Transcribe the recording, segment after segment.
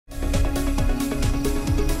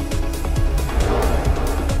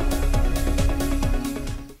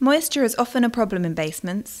Moisture is often a problem in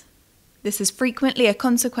basements. This is frequently a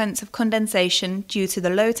consequence of condensation due to the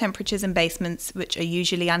low temperatures in basements, which are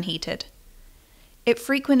usually unheated. It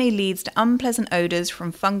frequently leads to unpleasant odours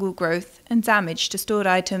from fungal growth and damage to stored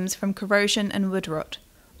items from corrosion and wood rot,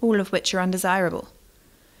 all of which are undesirable.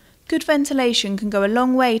 Good ventilation can go a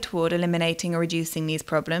long way toward eliminating or reducing these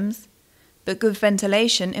problems, but good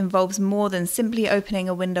ventilation involves more than simply opening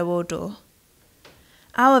a window or door.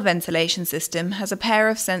 Our ventilation system has a pair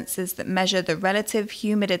of sensors that measure the relative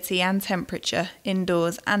humidity and temperature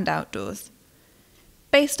indoors and outdoors.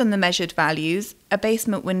 Based on the measured values, a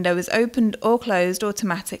basement window is opened or closed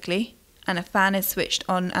automatically, and a fan is switched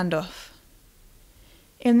on and off.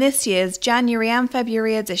 In this year's January and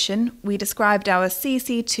February edition, we described our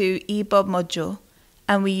CC2 ebob module,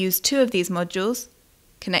 and we used two of these modules,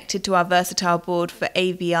 connected to our versatile board for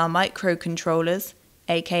AVR microcontrollers,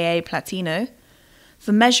 aka Platino,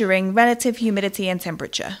 for measuring relative humidity and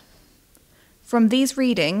temperature. From these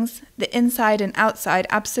readings, the inside and outside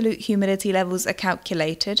absolute humidity levels are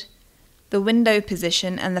calculated, the window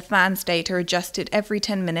position and the fan state are adjusted every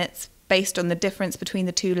 10 minutes based on the difference between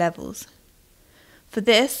the two levels. For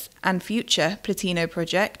this and future Platino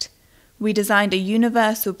project, we designed a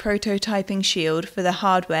universal prototyping shield for the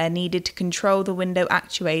hardware needed to control the window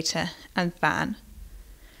actuator and fan.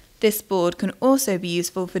 This board can also be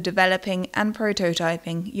useful for developing and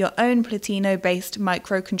prototyping your own Platino-based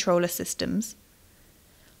microcontroller systems.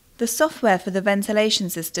 The software for the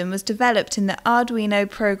ventilation system was developed in the Arduino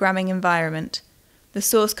programming environment. The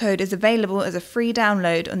source code is available as a free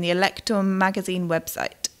download on the Elektor magazine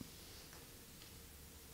website.